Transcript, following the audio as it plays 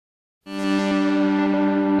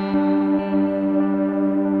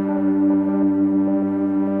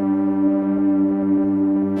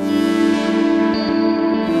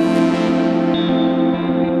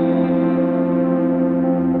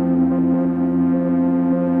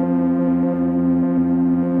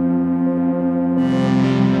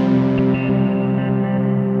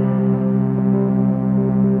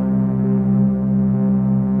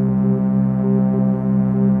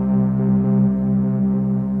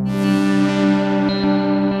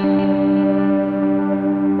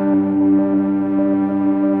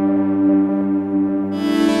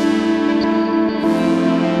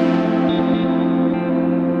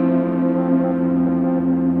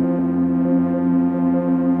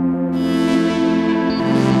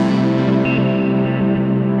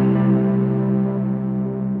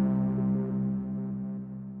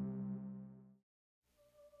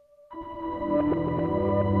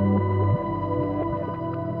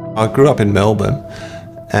I grew up in Melbourne,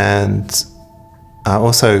 and I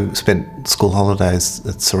also spent school holidays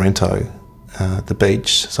at Sorrento, the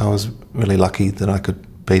beach, so I was really lucky that I could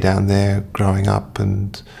be down there growing up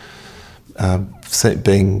and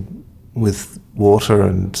being with water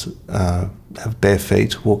and have bare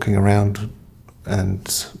feet walking around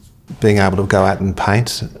and being able to go out and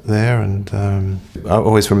paint there. And I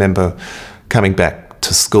always remember coming back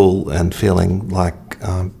to school and feeling like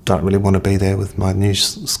don't really want to be there with my new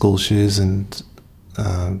school shoes, and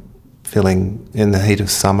feeling in the heat of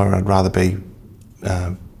summer I'd rather be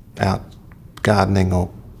out gardening or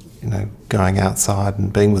going outside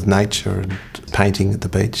and being with nature and painting at the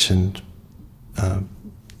beach and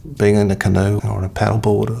being in a canoe or on a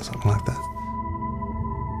paddleboard or something like that.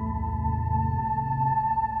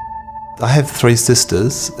 I have 3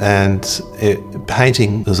 sisters, and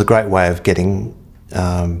painting was a great way of getting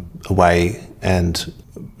away and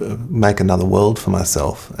make another world for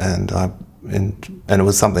myself, and it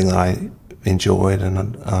was something that I enjoyed,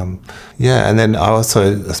 and yeah. And then I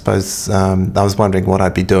suppose I was wondering what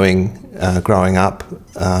I'd be doing growing up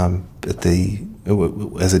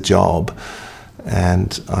as a job,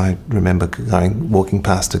 and I remember walking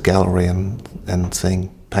past a gallery and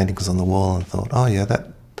seeing paintings on the wall, and thought, oh yeah,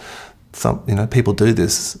 people do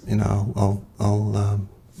this.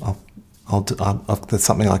 That's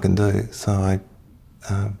something I can do. So I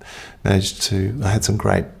I had some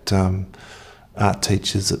great art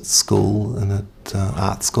teachers at school and at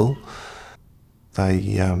art school.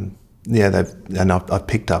 I've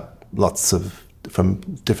picked up lots from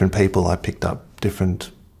different people. I picked up different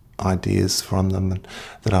ideas from them, and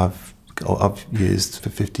that I've used for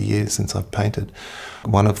 50 years since I've painted.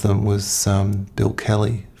 One of them was Bill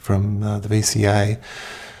Kelly from the VCA.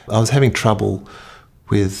 I was having trouble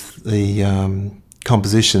with the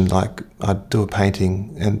composition. Like, I'd do a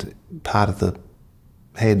painting and part of the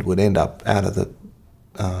head would end up out of the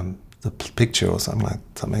picture or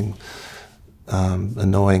something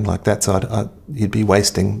annoying like that. So you'd be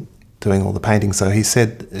wasting doing all the painting. So he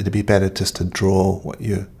said it'd be better just to draw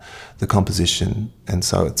the composition, and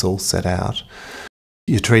so it's all set out.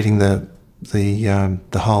 You're treating the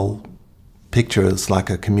whole picture as like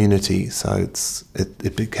a community, so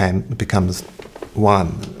it becomes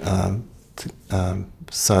one.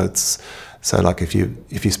 So like if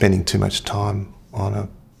you're spending too much time on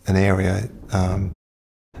an area,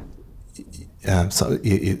 so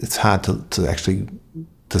it's hard to actually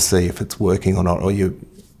see if it's working or not,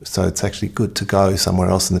 so it's actually good to go somewhere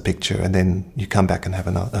else in the picture, and then you come back and have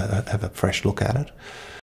a fresh look at it.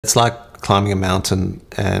 It's like climbing a mountain,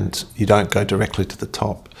 and you don't go directly to the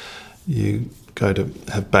top. You go to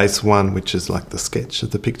have base 1, which is like the sketch of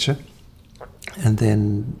the picture, and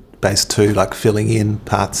then base 2, like filling in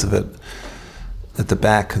parts of it at the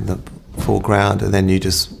back and the foreground, and then you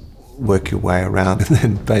just work your way around, and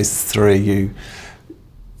then base 3 you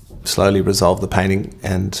slowly resolve the painting,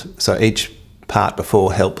 and so each part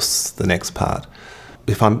before helps the next part.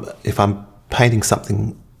 If I'm painting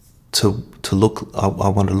something to look, I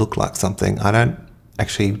want to look like something, I don't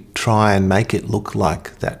actually try and make it look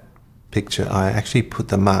like that picture. I actually put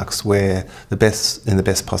the marks in the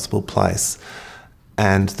best possible place,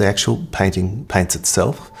 and the actual painting paints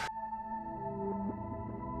itself.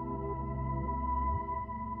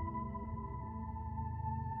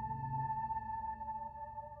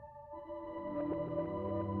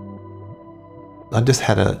 I just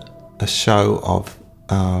had a show of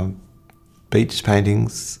beach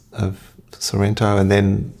paintings of Sorrento, and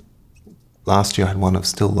then last year I had one of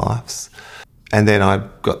still lifes. And then I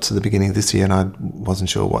got to the beginning of this year and I wasn't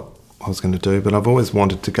sure what I was going to do, but I've always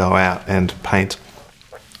wanted to go out and paint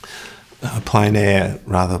plein air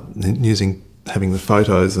rather than having the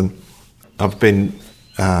photos. And I've been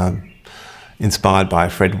inspired by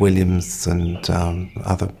Fred Williams and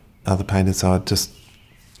other painters, so I just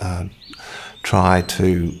try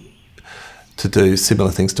to do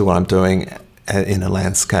similar things to what I'm doing in a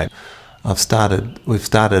landscape. We've started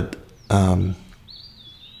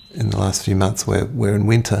in the last few months. We're in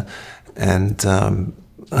winter, and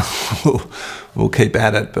we'll keep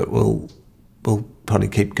at it, but we'll probably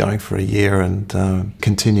keep going for a year and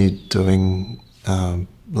continue doing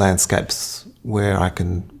landscapes where I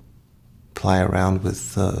can play around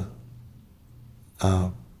with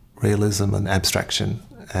realism and abstraction,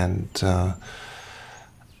 and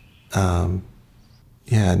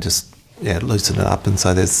and just loosen it up. And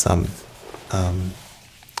so there's some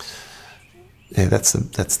that's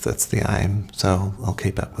the aim. So I'll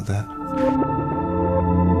keep up with that.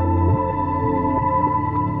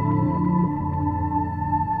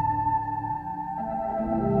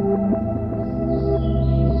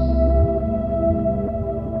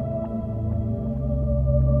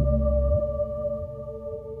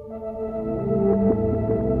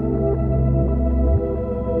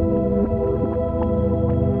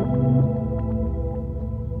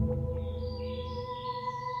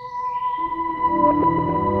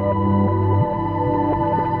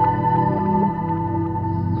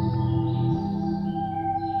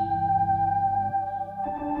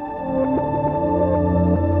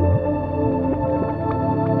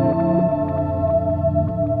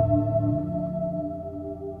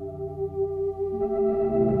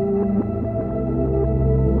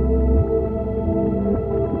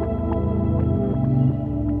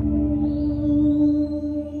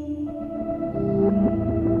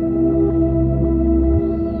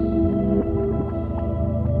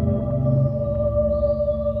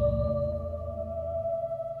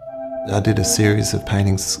 I did a series of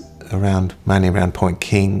paintings mainly around Point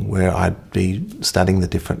King, where I'd be studying the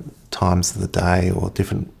different times of the day or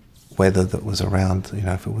different weather that was around, you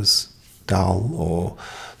know, if it was dull or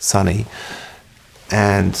sunny.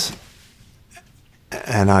 And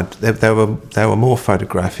they were more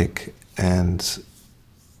photographic, and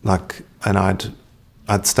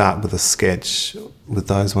I'd start with a sketch. With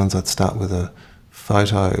those ones, I'd start with a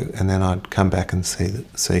photo, and then I'd come back and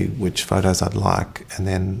see which photos I'd like, and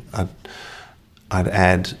then I'd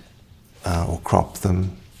add or crop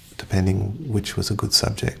them depending which was a good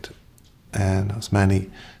subject. And I was mainly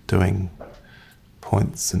doing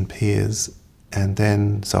points and piers, and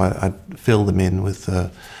then so I'd fill them in with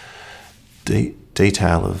the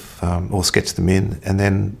detail of, or sketch them in, and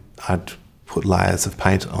then I'd put layers of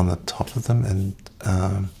paint on the top of them, and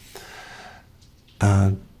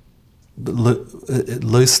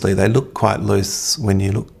loosely, they look quite loose when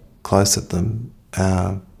you look close at them,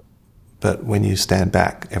 but when you stand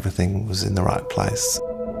back, everything was in the right place.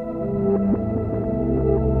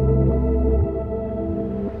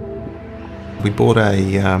 We bought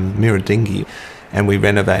a mirror dinghy and we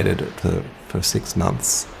renovated it for 6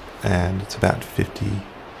 months, and it's about 50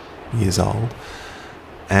 years old.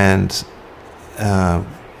 And I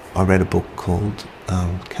read a book called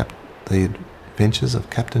The Adventures of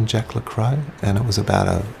Captain Jack LaCroix, and it was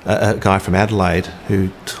about a guy from Adelaide who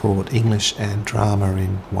taught English and drama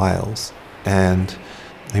in Wales, and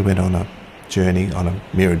he went on a journey on a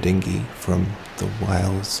mirror dinghy from the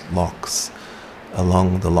Wales locks,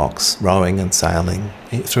 along the locks, rowing and sailing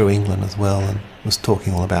through England as well, and was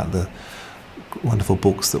talking all about the wonderful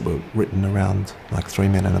books that were written around, like 3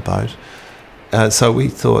 Men in a Boat. So we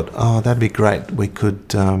thought, oh, that'd be great. We could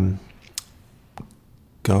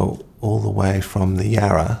go all the way from the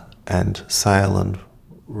Yarra and sail and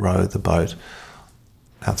row the boat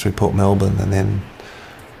out through Port Melbourne, and then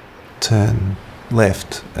turn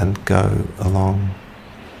left and go along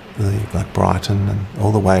like Brighton and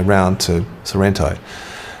all the way around to Sorrento,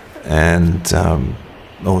 and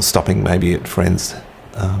or stopping maybe at friends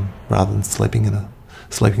rather than sleeping in a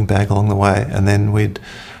sleeping bag along the way, and then we'd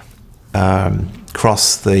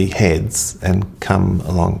cross the heads and come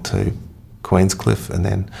along to Queenscliff,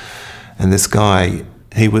 and this guy,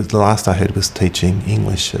 he was, the last I heard, was teaching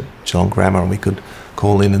English at Geelong Grammar, and we could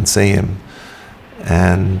call in and see him,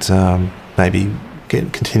 and maybe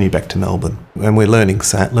continue back to Melbourne. And we're learning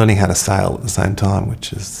how to sail at the same time,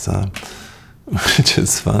 which is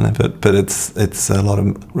fun. But it's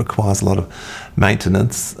requires a lot of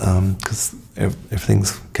maintenance because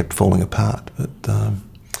everything's kept falling apart. But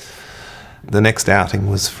the next outing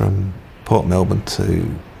was from Port Melbourne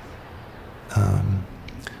to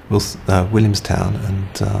Williamstown,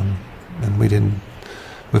 and we didn't.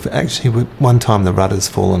 One time the rudder's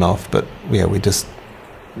fallen off, but yeah,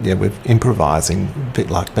 we're improvising, a bit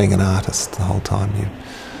like being an artist the whole time.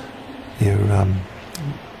 Your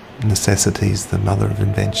necessity's the mother of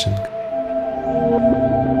invention.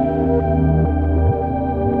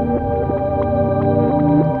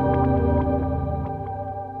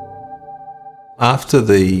 After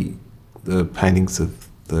the paintings of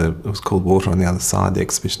it was called Water on the Other Side, the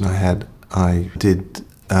exhibition I did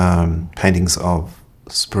paintings of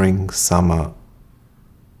spring, summer,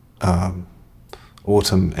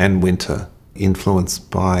 autumn and winter, influenced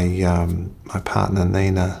by my partner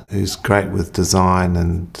Nina, who's great with design,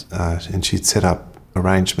 and she'd set up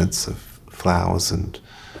arrangements of flowers and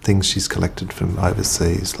things she's collected from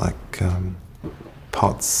overseas, like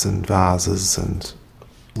pots and vases and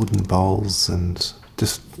wooden bowls and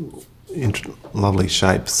just lovely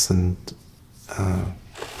shapes and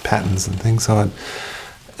patterns and things.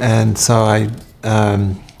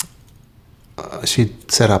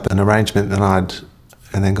 She'd set up an arrangement,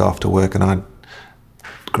 and then go off to work, and I'd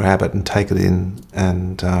grab it and take it in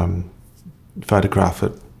and photograph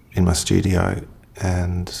it in my studio,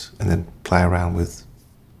 and then play around with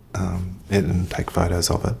it and take photos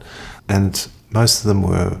of it. And most of them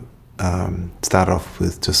were start off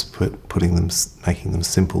with just making them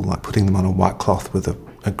simple, like putting them on a white cloth with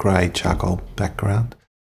a grey charcoal background.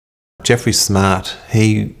 Jeffrey Smart,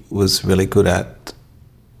 he was really good at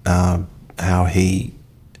how he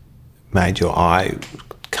made your eye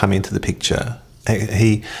come into the picture.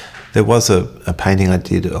 There was a painting I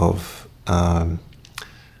did of a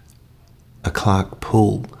Clark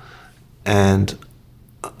pool, and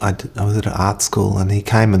I was at an art school, and he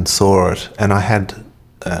came and saw it, and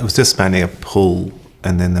it was just mainly a pool,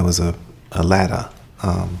 and then there was a ladder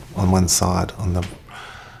on one side, on the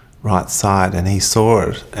right side, and he saw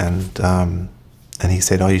it, and he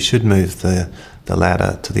said, "Oh, you should move the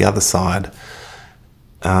ladder to the other side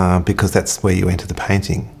because that's where you enter the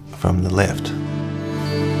painting." from the left.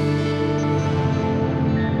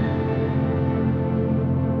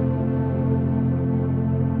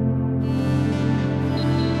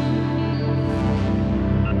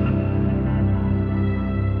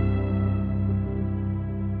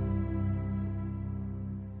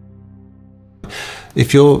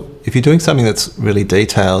 If you're doing something that's really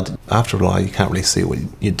detailed, after a while you can't really see what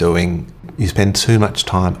you're doing. You spend too much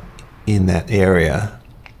time in that area.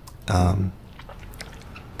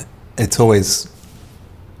 It's always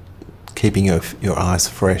keeping your eyes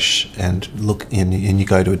fresh and and you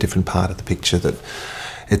go to a different part of the picture. That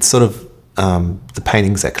it's sort of the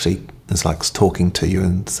painting's actually is like talking to you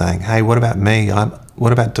and saying, "Hey, what about me?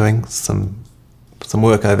 What about doing some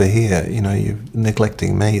work over here? You know, you're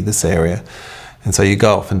neglecting me, this area." And so you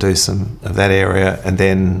go off and do some of that area, and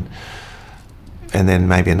then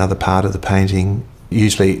maybe another part of the painting.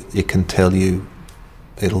 Usually, it can tell you,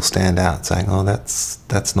 it'll stand out, saying, "Oh, that's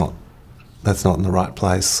not in the right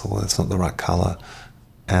place, or that's not the right colour,"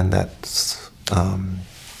 and that's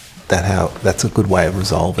a good way of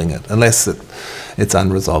resolving it, unless it's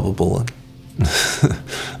unresolvable,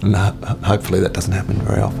 and hopefully that doesn't happen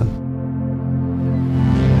very often.